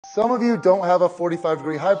Some of you don't have a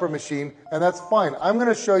 45-degree hyper machine, and that's fine. I'm going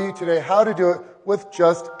to show you today how to do it with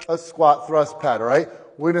just a squat thrust pad, all right?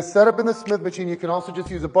 We're going to set up in the Smith machine. You can also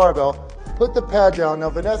just use a barbell. Put the pad down. Now,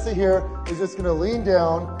 Vanessa here is just going to lean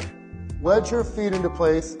down, wedge her feet into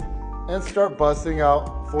place, and start busting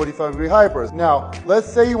out 45-degree hypers. Now,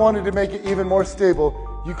 let's say you wanted to make it even more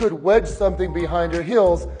stable. You could wedge something behind your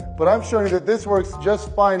heels, but I'm showing you that this works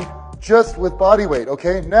just fine just with body weight,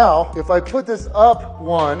 okay? Now, if I put this up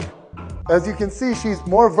one, as you can see, she's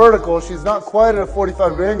more vertical. She's not quite at a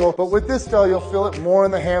 45-degree angle, but with this style, you'll feel it more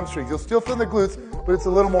in the hamstrings. You'll still feel in the glutes, but it's a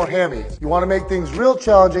little more hammy. You want to make things real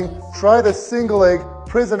challenging, try the single leg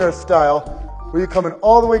prisoner style, where you're coming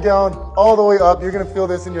all the way down, all the way up. You're going to feel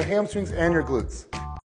this in your hamstrings and your glutes.